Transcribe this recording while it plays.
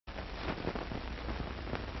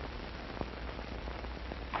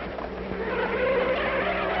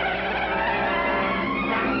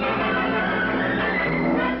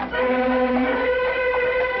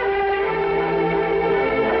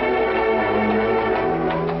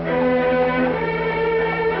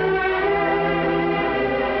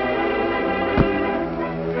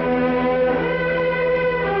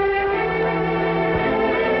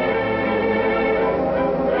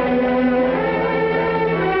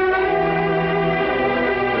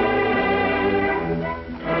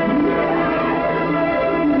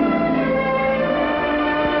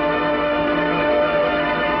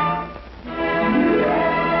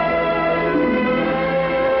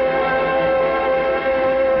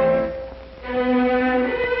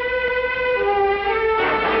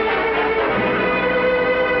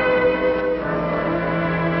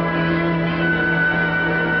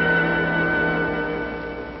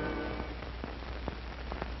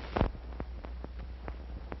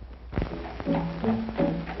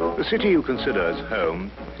The city you consider as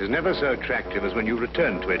home is never so attractive as when you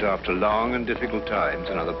return to it after long and difficult times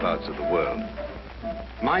in other parts of the world.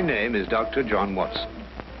 My name is Dr. John Watson.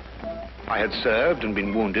 I had served and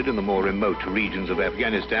been wounded in the more remote regions of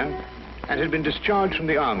Afghanistan and had been discharged from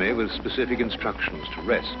the army with specific instructions to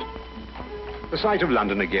rest. The sight of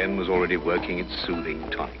London again was already working its soothing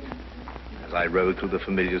tonic. As I rode through the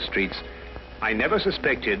familiar streets, I never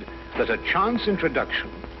suspected that a chance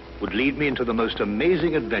introduction would lead me into the most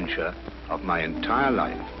amazing adventure of my entire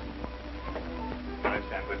life.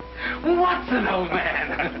 Watson, old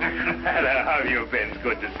man! Hello, how have you been? It's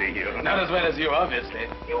good to see you. Not as well as you, obviously.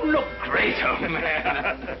 You look great, old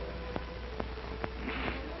man.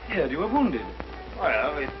 Heard you were wounded.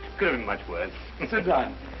 Well, it could have been much worse. Sit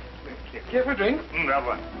down. Care for a drink? Have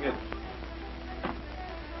one. Good.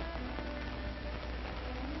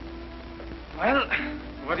 Well,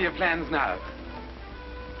 what are your plans now?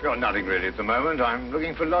 Well, nothing really at the moment. I'm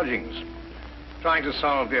looking for lodgings. Trying to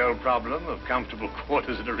solve the old problem of comfortable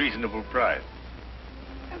quarters at a reasonable price.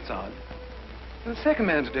 That's odd. The second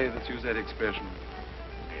man today that's used that expression.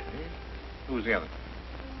 Really? Who's the other?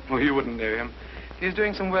 Well, you wouldn't know him. He's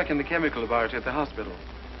doing some work in the chemical laboratory at the hospital.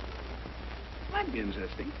 Might be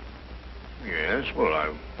interesting. Yes, well,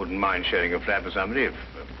 I wouldn't mind sharing a flat with somebody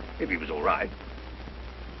if he was all right.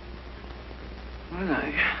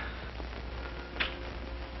 Well,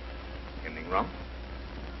 Anything wrong?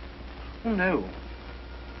 Oh, no.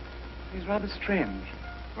 He's rather strange.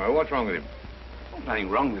 Well, what's wrong with him? Oh, nothing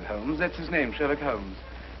wrong with Holmes. That's his name, Sherlock Holmes.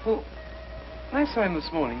 Well, I saw him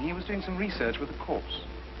this morning. He was doing some research with a corpse.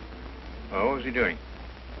 Oh, what was he doing?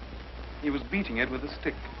 He was beating it with a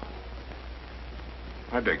stick.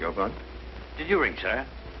 I beg your pardon? Did you ring, sir?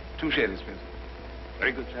 2 sherries, please.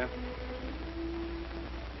 Very good, sir.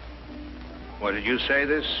 What did you say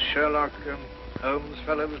this Sherlock Holmes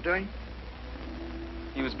fellow was doing?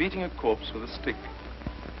 He was beating a corpse with a stick.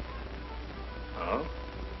 Oh?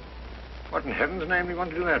 What in heaven's name do you want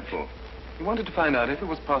to do that for? He wanted to find out if it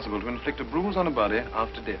was possible to inflict a bruise on a body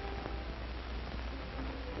after death.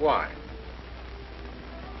 Why?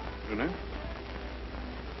 You know?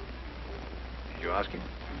 Did you ask him?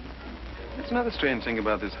 That's another strange thing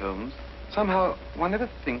about this Holmes. Somehow, one never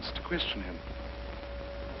thinks to question him.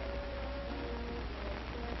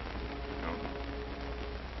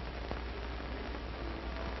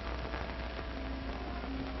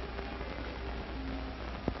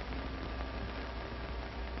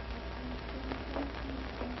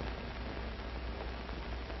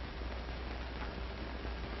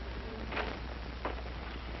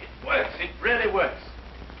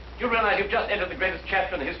 You've just entered the greatest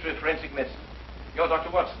chapter in the history of forensic medicine. You're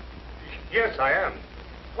Dr. Watson. Yes, I am.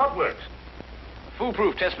 What works?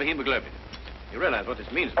 Foolproof test for hemoglobin. You realize what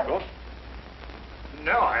this means, of course?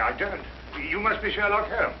 No, I don't. You must be Sherlock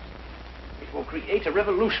Holmes. It will create a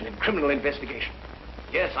revolution in criminal investigation.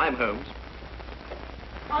 Yes, I'm Holmes.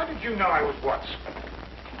 How did you know I was Watson?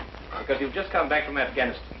 Because you've just come back from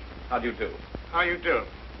Afghanistan. How do you do? How you do?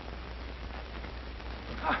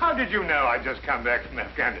 How did you know I'd just come back from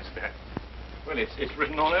Afghanistan? Well, it's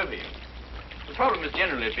written all over you. The problem has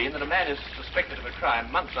generally been that a man is suspected of a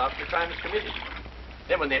crime months after the crime is committed.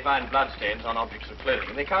 Then when they find bloodstains on objects of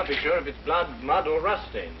clothing, they can't be sure if it's blood, mud, or rust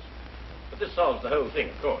stains. But this solves the whole thing,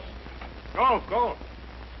 of course. Oh, of course.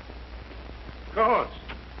 Of course.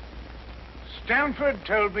 Stamford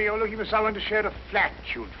told me you're looking for someone to share a flat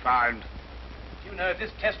you'd found. You know, if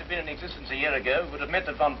this test had been in existence a year ago, it would have meant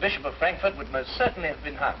that von Bishop of Frankfurt would most certainly have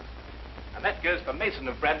been hung. And that goes for Mason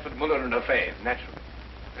of Bradford, Muller, and O'Fay, naturally.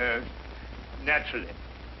 Naturally.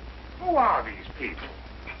 Who are these people?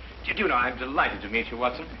 Did you know, I'm delighted to meet you,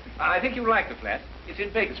 Watson. I think you'll like the flat. It's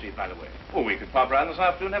in Baker Street, by the way. Oh, we could pop around this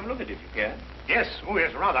afternoon and have a look at it if you care. Yes. Oh,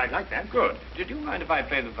 yes, rather. I'd like that. Good. Did you mind if I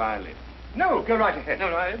play the violin? No, go right ahead.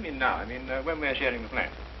 No, I don't mean now. I mean when we're sharing the flat.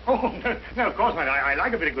 Oh, no, of course not. I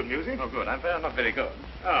like a bit of good music. Oh, good. I'm not very good.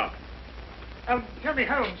 Oh. Tell me,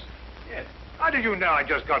 Holmes. Yes. How did you know I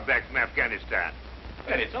just got back from Afghanistan?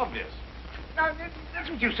 Well, it's obvious. Now, that's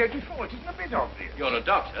what you said before. It isn't a bit obvious. You're a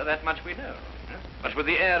doctor, that much we know. But with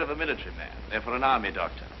the air of a military man, therefore an army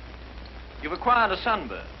doctor. You've acquired a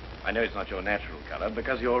sunburn. I know it's not your natural color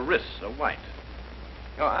because your wrists are white.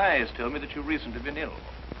 Your eyes tell me that you've recently been ill.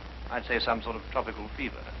 I'd say some sort of tropical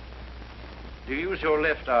fever. You use your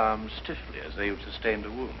left arm stiffly as though you'd sustained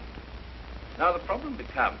a wound. Now the problem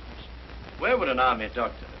becomes, where would an army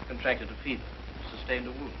doctor have contracted a fever, sustained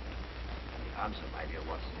a wound? The answer, my dear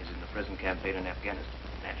Watson, is in the present campaign in Afghanistan,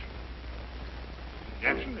 naturally.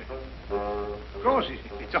 Naturally. Of course,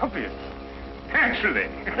 it's obvious. Naturally.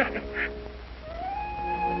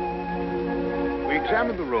 Weeks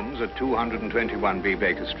examined the rooms at 221B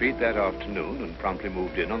Baker Street that afternoon and promptly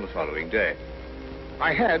moved in on the following day.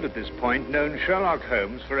 I had, at this point, known Sherlock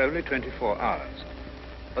Holmes for only 24 hours.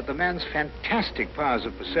 But the man's fantastic powers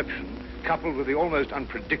of perception, coupled with the almost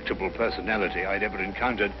unpredictable personality I'd ever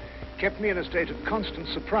encountered, kept me in a state of constant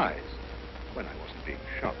surprise when I wasn't being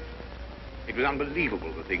shocked. It was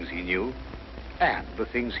unbelievable, the things he knew and the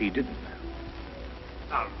things he didn't know.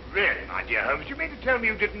 Now, really, my dear Holmes, you mean to tell me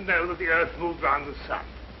you didn't know that the Earth moved round the sun?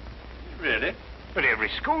 Really? But every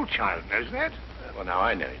schoolchild knows that. Well, now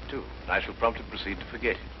I know it, too. And I shall promptly proceed to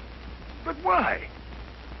forget it. But why?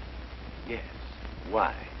 Yes.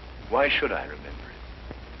 Why? Why should I remember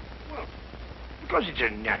it? Well, because it's a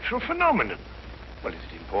natural phenomenon. Well, is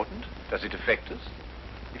it important? Does it affect us?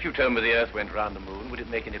 If you told me the Earth went round the moon, would it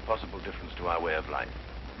make any possible difference to our way of life?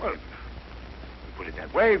 Well, you put it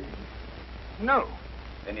that way, no.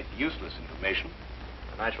 Then it's useless information,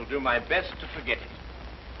 and I shall do my best to forget it.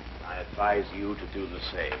 I advise you to do the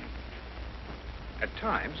same. At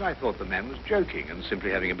times, I thought the man was joking and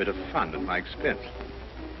simply having a bit of fun at my expense.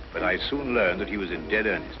 But I soon learned that he was in dead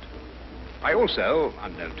earnest. I also,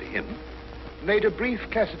 unknown to him, made a brief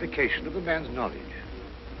classification of the man's knowledge.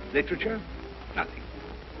 Literature? Nothing.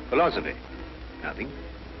 Philosophy? Nothing.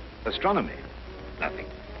 Astronomy? Nothing.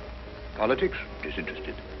 Politics?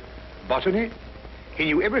 Disinterested. Botany? He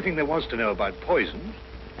knew everything there was to know about poisons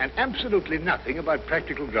and absolutely nothing about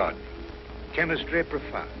practical gardening. Chemistry?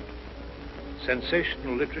 Profound.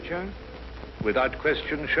 Sensational literature? Without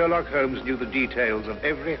question, Sherlock Holmes knew the details of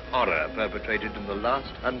every horror perpetrated in the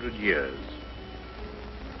last 100 years.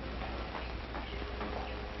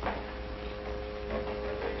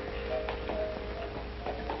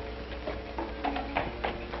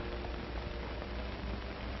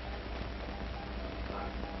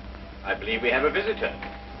 I believe we have a visitor.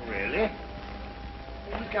 Really?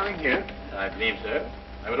 Who's coming here? I believe so.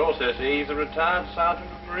 I would also say he's a retired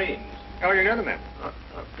sergeant of Marines. Oh, you know the man?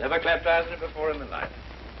 I've never clapped eyes on him before in my life.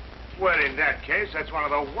 Well, in that case, that's one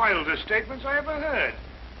of the wildest statements I ever heard.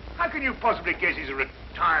 How can you possibly guess he's a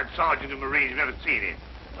retired sergeant of Marines? You've never seen him.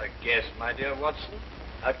 A guess, my dear Watson.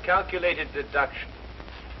 A calculated deduction.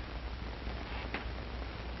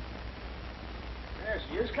 Yes,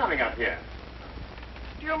 he is coming up here.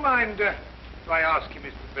 Do you mind if I ask him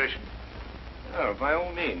his profession? Oh, by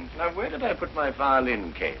all means. Now, where did I put my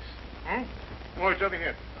violin case? Hmm? Oh, it's over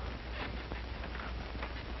here.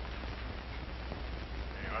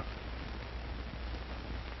 There you are.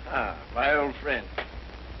 Ah, my old friend.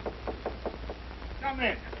 Come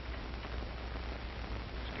in.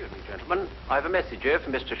 Excuse me, gentlemen. I have a message here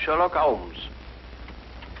from Mr. Sherlock Holmes.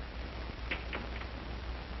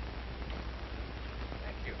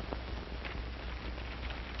 Thank you.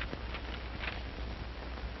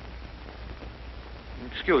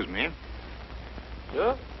 Excuse me.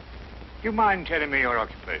 Sir? Do you mind telling me your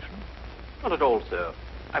occupation? Not at all, sir.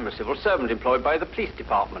 I'm a civil servant employed by the police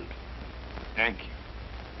department. Thank you.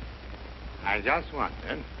 I just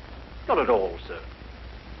wondered. Not at all, sir.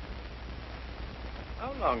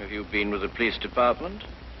 How long have you been with the police department?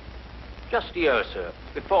 Just a year, sir.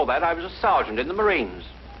 Before that, I was a sergeant in the Marines.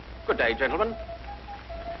 Good day, gentlemen.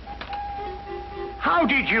 How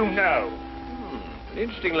did you know? An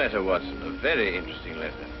interesting letter, Watson. A very interesting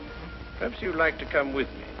letter. Perhaps you'd like to come with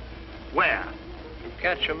me. Where? To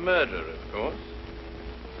catch a murderer, of course.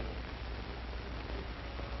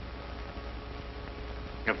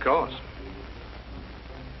 Of course.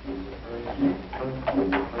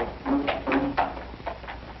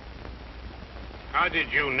 How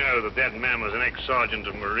did you know that that man was an ex-sergeant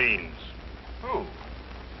of Marines? Who?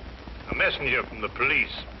 A messenger from the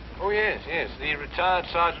police. Oh, yes, the retired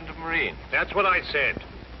sergeant of Marine. That's what I said.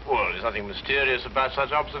 Well, there's nothing mysterious about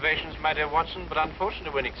such observations, my dear Watson, but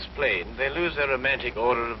unfortunately, when explained, they lose their romantic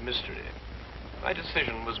order of mystery. My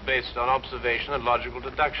decision was based on observation and logical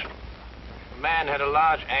deduction. The man had a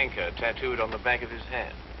large anchor tattooed on the back of his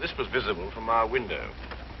hand. This was visible from our window.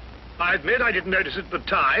 I admit I didn't notice it at the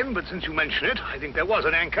time, but since you mention it, I think there was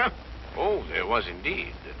an anchor. Oh, there was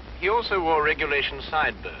indeed. He also wore regulation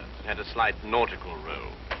sideburns and had a slight nautical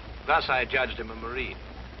roll. Thus, I judged him a Marine.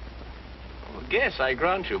 Oh, guess, I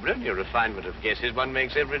grant you, but only a refinement of guesses one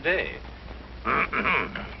makes every day.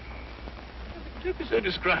 Don't be so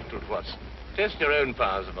disgruntled, Watson. Test your own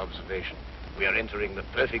powers of observation. We are entering the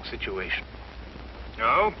perfect situation.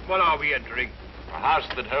 Oh, what are we entering? A house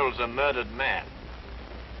that holds a murdered man.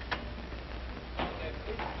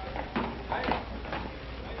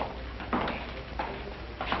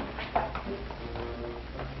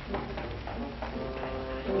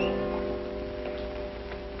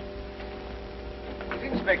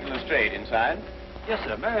 Is Inspector Lestrade inside? Yes,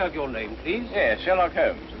 sir. May I have your name, please? Yes, Sherlock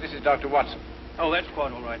Holmes. This is Dr. Watson. Oh, that's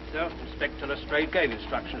quite all right, sir. Inspector Lestrade gave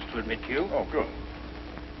instructions to admit you. Oh, good.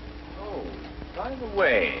 Oh, by the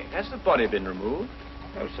way, has the body been removed?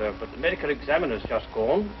 No, sir, but the medical examiner's just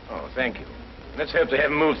gone. Oh, thank you. Let's hope they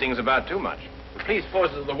haven't moved things about too much. The police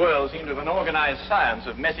forces of the world seem to have an organized science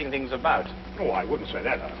of messing things about. Oh, I wouldn't say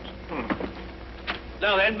that, Holmes.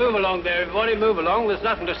 Now then, move along there, everybody. Move along. There's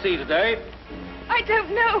nothing to see today. I don't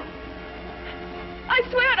know. I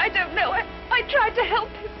swear I don't know. I tried to help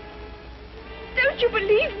him. Don't you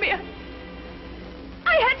believe me?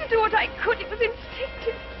 I had to do what I could. It was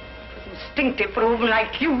instinctive. It was instinctive for a woman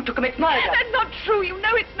like you to commit murder. That's not true. You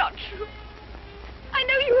know it's not true. I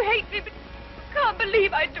know you hate me, but you can't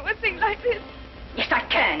believe I'd do a thing like this. Yes, I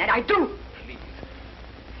can, and I do. Please.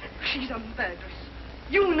 She's a murderess.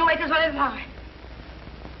 You know it as well as I.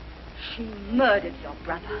 She murdered your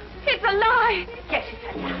brother. It's a lie. Yes,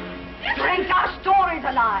 it's a lie. The entire story's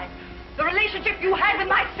a lie. The relationship you had with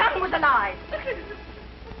my son was a lie.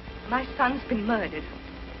 My son's been murdered.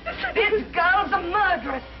 This girl's a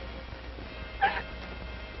murderess.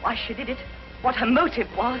 Why she did it, what her motive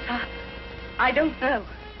was, I don't know.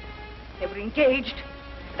 They were engaged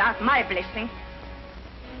without my blessing.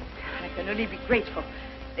 I can only be grateful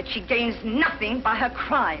that she gains nothing by her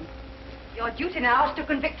crime. Your duty now is to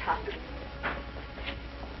convict her.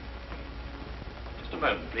 Just a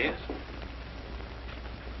moment, please.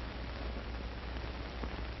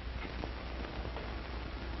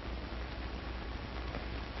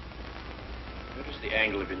 Notice the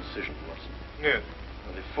angle of incision, Watson. Yes.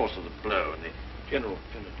 And the force of the blow and the general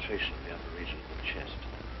penetration of the upper region of the chest.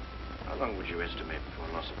 How long would you estimate before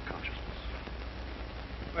loss of consciousness?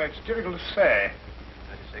 Well, it's difficult to say.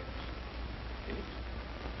 30 seconds. Minutes?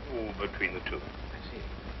 Oh, between the two. I see.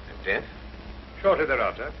 And death? Shortly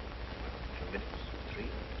thereafter. 2 minutes? 3?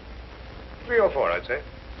 3 or 4, I'd say.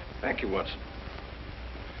 Thank you, Watson.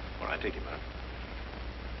 All right, take him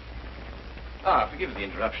out. Forgive the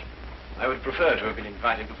interruption. I would prefer to have been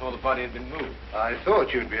invited before the body had been moved. I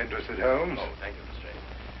thought you'd be interested, Holmes. Oh, thank you, Lestrade.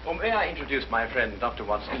 Oh, may I introduce my friend, Dr.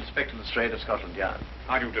 Watson, Inspector Lestrade of Scotland Yard.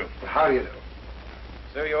 How do you do? How do you do?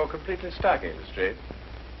 So you're completely stuck, eh, Lestrade?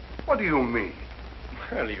 What do you mean?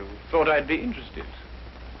 Well, you thought I'd be interested.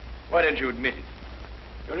 Why don't you admit it?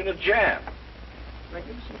 You're in a jam.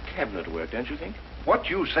 Magnificent cabinet work, don't you think? What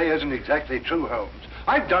you say isn't exactly true, Holmes.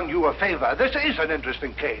 I've done you a favor. This is an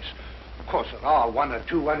interesting case. Of course, there are 1 or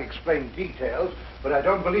 2 unexplained details, but I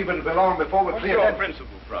don't believe it'll be long before we're What's clear. your principal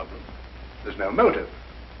problem? There's no motive.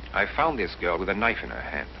 I found this girl with a knife in her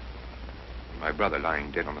hand. My brother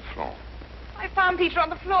lying dead on the floor. I found Peter on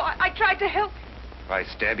the floor. I tried to help him By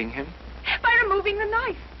stabbing him? by removing the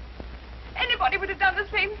knife. Anybody would have done the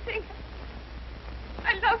same thing.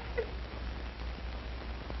 I love him.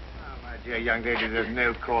 Oh, my dear young lady, there's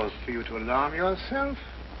no cause for you to alarm yourself.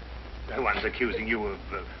 No one's accusing you of,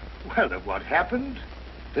 of what happened.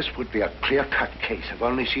 This would be a clear-cut case if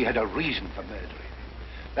only she had a reason for murdering him.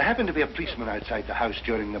 There happened to be a policeman outside the house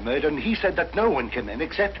during the murder, and he said that no one came in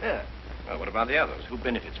except her. Well, what about the others? Who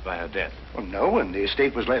benefits by her death? Well, no one. The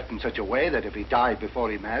estate was left in such a way that if he died before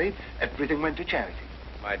he married, everything went to charity.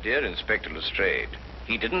 My dear Inspector Lestrade,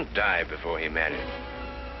 he didn't die before he married.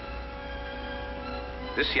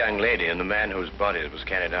 This young lady and the man whose body was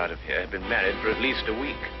carried out of here had been married for at least a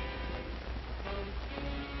week.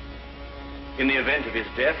 In the event of his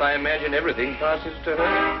death, I imagine everything passes to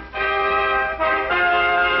her.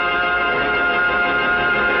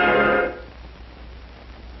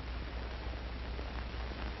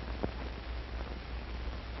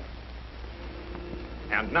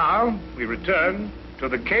 And now we return to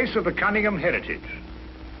the case of the Cunningham heritage.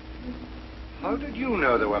 How did you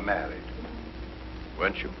know they were married?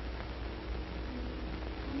 Weren't you?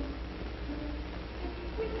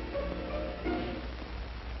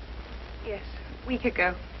 Yes, a week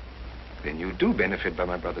ago. Then you do benefit by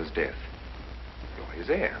my brother's death. You're his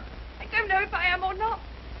heir. I don't know if I am or not.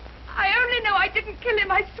 I only know I didn't kill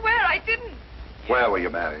him. I swear I didn't. Where were you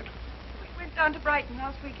married? We went down to Brighton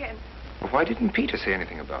last weekend. Well, why didn't Peter say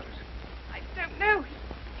anything about it? I don't know.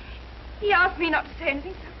 He asked me not to say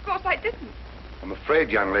anything, so of course I didn't. I'm afraid,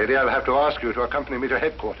 young lady, I'll have to ask you to accompany me to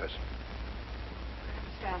headquarters. I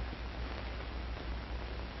understand.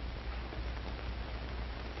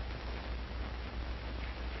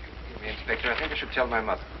 Excuse me, Inspector. I think I should tell my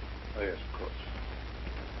mother. Oh, yes, of course.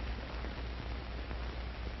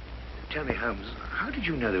 Tell me, Holmes, how did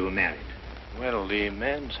you know they were married? Well, the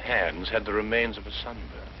man's hands had the remains of a sunburn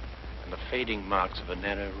and the fading marks of a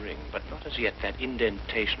narrow ring, but not as yet that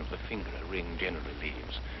indentation of the finger a ring generally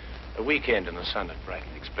leaves. A weekend in the sun at Brighton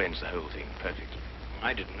explains the whole thing perfectly.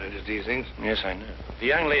 I didn't notice these things. Yes, I know. The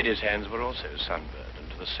young lady's hands were also sunburned, and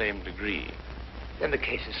to the same degree. Then the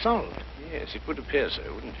case is solved. Yes, it would appear so,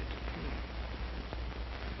 wouldn't it?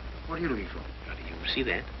 What are you looking for? How do you see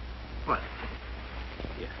that? What?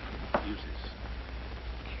 Here, use this.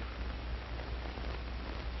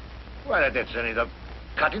 Why, that's only the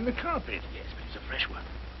cut in the carpet. Yes, but it's a fresh one.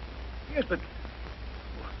 Yes, but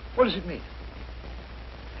what does it mean?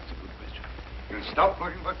 That's a good question. You'll stop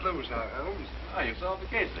looking for clues now, Holmes. Oh, you solved the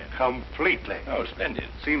case then? Completely. Oh, splendid.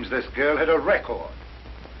 Seems this girl had a record.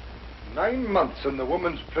 9 months in the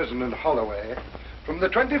woman's prison in Holloway, from the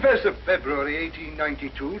 21st of February,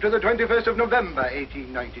 1892, to the 21st of November,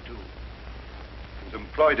 1892. She was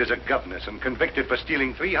employed as a governess and convicted for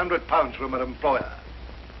stealing £300 from her employer.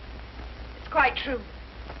 It's quite true.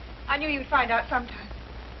 I knew you'd find out sometime.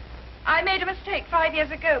 I made a mistake 5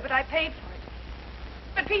 years ago, but I paid for it.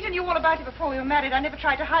 But Peter knew all about it before we were married. I never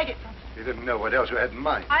tried to hide it from him. You didn't know what else you had in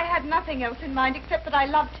mind. I had nothing else in mind except that I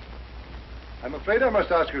loved him. I'm afraid I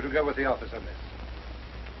must ask you to go with the officer,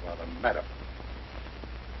 miss. Rather, madam.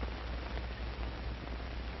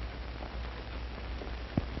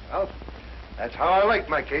 Well, that's how I like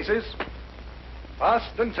my cases.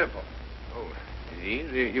 Fast and simple. Oh,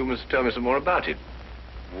 you must tell me some more about it.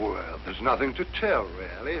 Well, there's nothing to tell,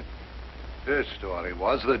 really. Her story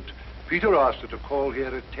was that Peter asked her to call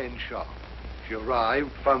here at 10 sharp. She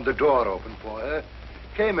arrived, found the door open for her,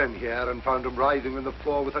 came in here and found him writhing on the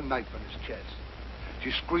floor with a knife in his chest.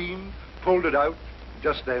 She screamed, pulled it out, and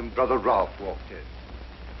just then Brother Ralph walked in.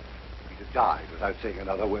 Peter died without saying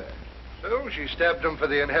another word. So she stabbed him for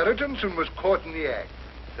the inheritance and was caught in the act.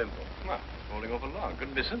 Simple. Well, holding off along.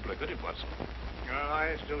 Couldn't be simpler, could it, Watson? Well,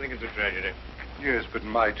 I still think it's a tragedy. Yes, but in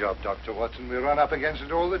my job, Dr. Watson, we run up against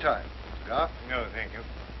it all the time. Cigar? No, thank you.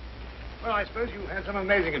 Well, I suppose you've had some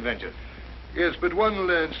amazing adventures. Yes, but one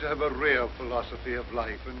learns to have a real philosophy of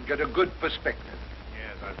life and get a good perspective.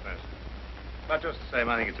 Yes, I suppose. But just the same,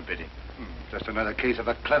 I think it's a pity. Just another case of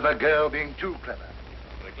a clever girl being too clever.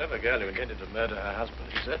 For a clever girl who intended to murder her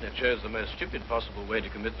husband, he certainly chose the most stupid possible way to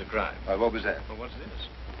commit the crime. Well, what was that? Well, what's this?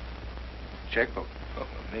 Checkbook. Oh,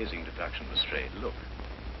 amazing deduction, Lestrade. Look.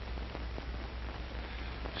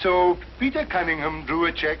 So Peter Cunningham drew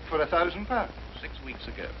a check for £1,000. 6 weeks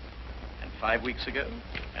ago, and 5 weeks ago,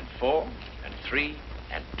 and 4, and 3,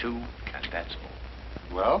 and 2, and that's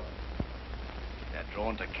all. Well? They're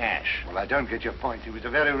drawn to cash. Well, I don't get your point. He was a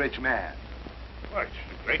very rich man. Well, it's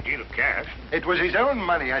a great deal of cash. It was his own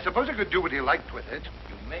money. I suppose he could do what he liked with it.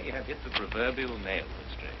 You may have hit the proverbial nail,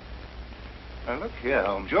 Lestrade. Now, look here,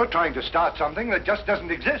 Holmes. You're trying to start something that just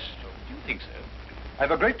doesn't exist. Do you think so? I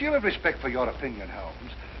have a great deal of respect for your opinion,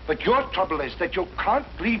 Holmes. But your trouble is that you can't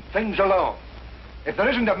leave things alone. If there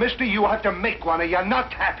isn't a mystery, you have to make one, or you're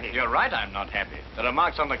not happy. You're right, I'm not happy. There are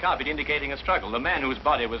marks on the carpet indicating a struggle. The man whose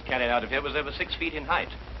body was carried out of here was over 6 feet in height.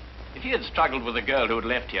 If he had struggled with the girl who had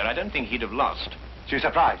left here, I don't think he'd have lost. She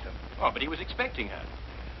surprised him. Oh, but he was expecting her.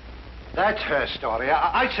 That's her story.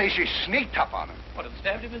 I'd say she sneaked up on him. What, and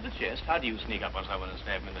stabbed him in the chest? How do you sneak up on someone and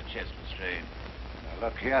stab him in the chest, Lestrade? Now,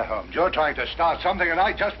 look here, Holmes. You're trying to start something, and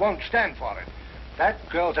I just won't stand for it. That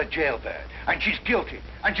girl's a jailbird, and she's guilty,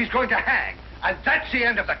 and she's going to hang. And that's the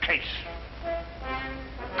end of the case.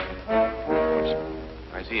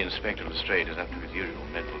 I see Inspector Lestrade is up to his usual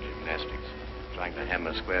mental gymnastics, trying to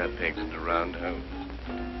hammer square pegs into round holes.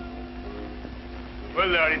 Well,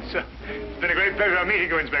 Lord, it's been a great pleasure meeting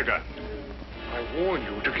you, Inspector. I warn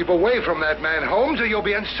you to keep away from that man, Holmes, or you'll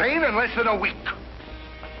be insane in less than a week.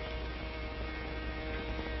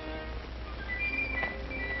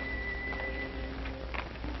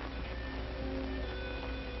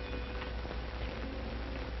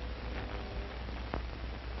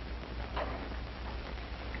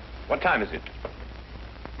 What time is it?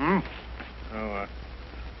 Oh,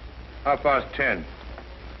 10:30.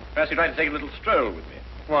 Perhaps you'd like to take a little stroll with me.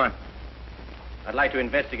 Why? I'd like to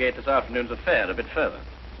investigate this afternoon's affair a bit further.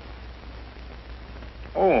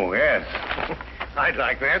 Oh, yes. I'd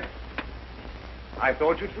like that. I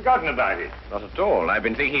thought you'd forgotten about it. Not at all. I've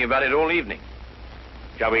been thinking about it all evening.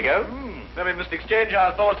 Shall we go? Then we must exchange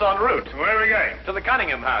our thoughts en route. Where are we going? To the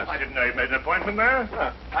Cunningham house. I didn't know you'd made an appointment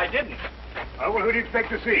there. I didn't. Oh, well, who do you expect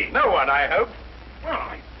to see? No one, I hope.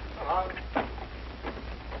 Well,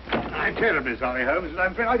 I'm terribly sorry, Holmes, and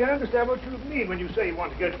I'm afraid I don't understand what you mean when you say you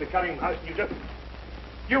want to go to the Cunningham house and you just...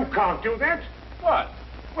 You can't do that. What?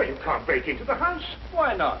 Well, you can't break into the house.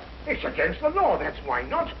 Why not? It's against the law, that's why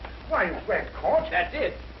not. Why, if we're caught... That's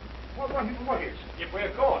it. What is? If we're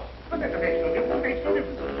caught. But that makes no difference. It makes no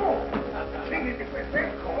difference at all. The thing is, if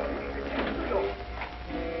we're caught, it's against the law.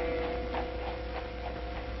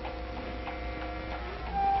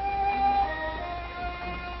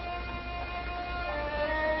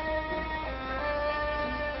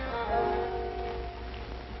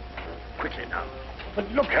 now.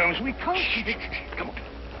 But look, Holmes, we can't keep it. Come on.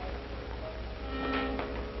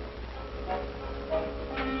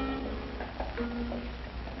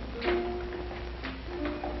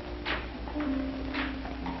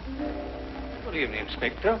 Good evening,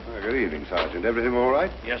 Inspector. Good evening, Sergeant. Everything all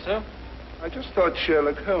right? Yes, sir. I just thought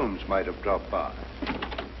Sherlock Holmes might have dropped by.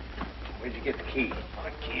 Where'd you get the key? Oh,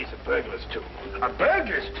 the key is a burglar's too. A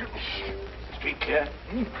burglar's too? Is the street clear?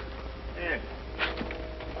 Yeah.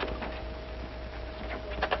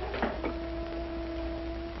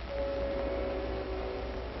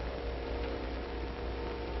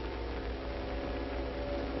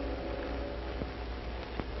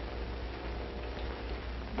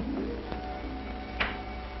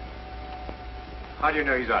 How do you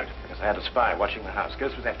know he's out? Because I had a spy watching the house. Go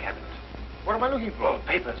through that cabinet. What am I looking for? Well,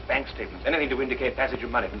 papers, bank statements, anything to indicate passage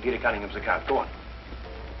of money from Peter Cunningham's account. Go on.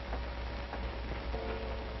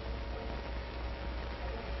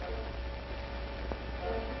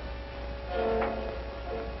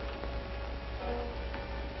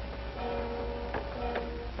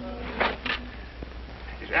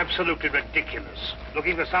 It's absolutely ridiculous.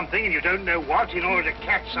 Looking for something and you don't know what in order to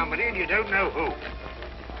catch somebody and you don't know who.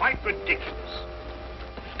 Quite ridiculous.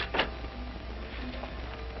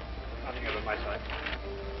 Nothing over my side.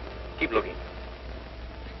 Keep looking.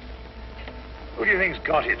 Who do you think's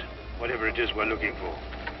got it? Whatever it is we're looking for.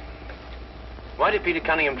 Why did Peter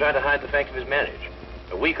Cunningham try to hide the fact of his marriage?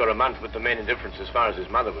 A week or a month would remain indifference as far as his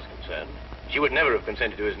mother was concerned. She would never have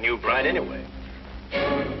consented to his new bride anyway.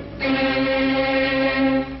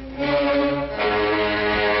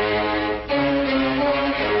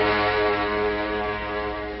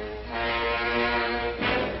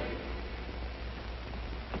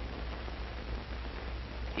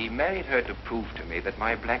 He married her to prove to me that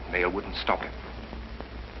my blackmail wouldn't stop him.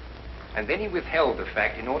 And then he withheld the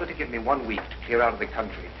fact in order to give me 1 week to clear out of the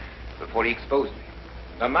country before he exposed me.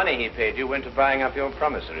 The money he paid you went to buying up your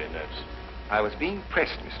promissory notes. I was being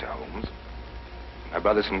pressed, Mr. Holmes. My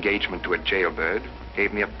brother's engagement to a jailbird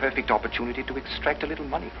gave me a perfect opportunity to extract a little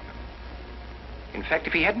money from him. In fact,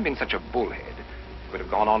 if he hadn't been such a bullhead, it would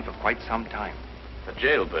have gone on for quite some time. A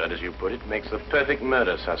jailbird, as you put it, makes the perfect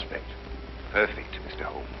murder suspect. Perfect, Mr.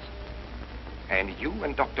 Holmes. And you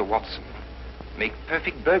and Dr. Watson make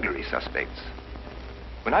perfect burglary suspects.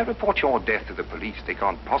 When I report your death to the police, they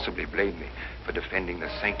can't possibly blame me for defending the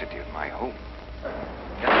sanctity of my home.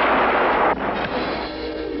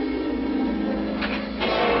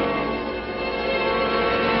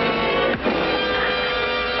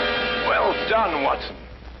 Well done, Watson.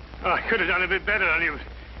 Oh, I could have done a bit better, only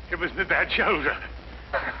it was my bad shoulder.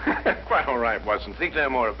 Quite all right, Watson. Think no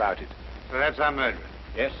more about it. So that's our murderer.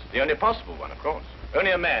 Yes, the only possible one, of course.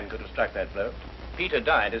 Only a man could have struck that blow. Peter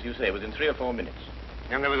died, as you say, within 3 or 4 minutes.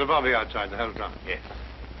 And there was a bobby outside the whole time. Yes.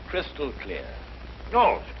 Crystal clear.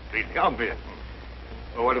 No, it's completely obvious.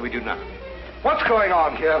 Well, what do we do now? What's going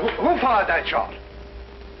on here? Who fired that shot?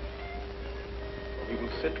 We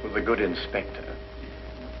will sit with the good inspector,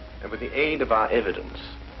 and with the aid of our evidence,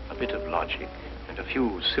 a bit of logic, and a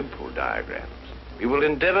few simple diagrams, we will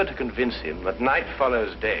endeavor to convince him that night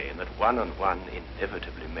follows day and that 1 and 1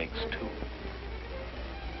 inevitably makes 2.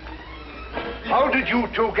 How did you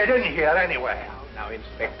two get in here anyway? Now,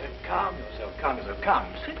 Inspector, calm yourself, calm yourself. Come,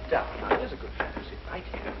 sit down. Now, there's a good fellow. Sit right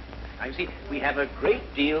here. Now, you see, we have a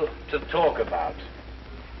great deal to talk about.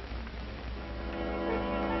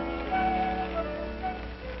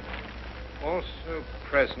 Also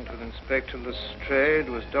present with Inspector Lestrade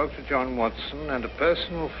was Dr. John Watson and a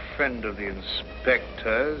personal friend of the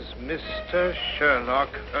inspector's, Mr. Sherlock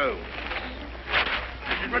Holmes.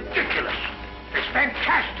 This is ridiculous. It's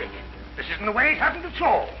fantastic. This isn't the way it happened at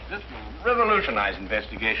all. This will revolutionize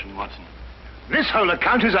investigation, Watson. This whole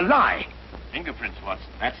account is a lie. Fingerprints, Watson.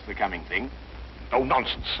 That's the coming thing. Oh,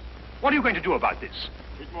 nonsense. What are you going to do about this?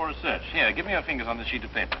 A bit more research. Here, give me your fingers on this sheet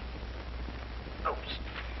of paper. Oh,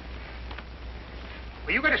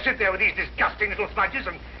 were you going to sit there with these disgusting little smudges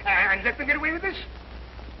and let them get away with this?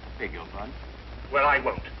 Beg your pardon? Well, I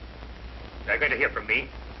won't. They're going to hear from me.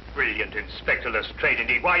 Brilliant Inspector Lestrade,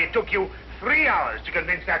 indeed. Why, it took you 3 hours to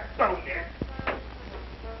convince that bonehead.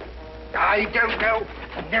 I don't know.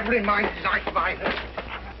 Never in mind his eyes by her.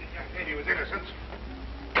 He just said he was innocent.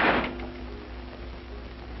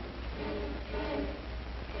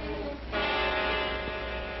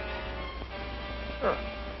 Oh.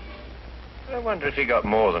 I wonder if he got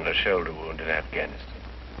more than a shoulder wound in Afghanistan.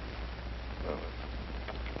 Oh.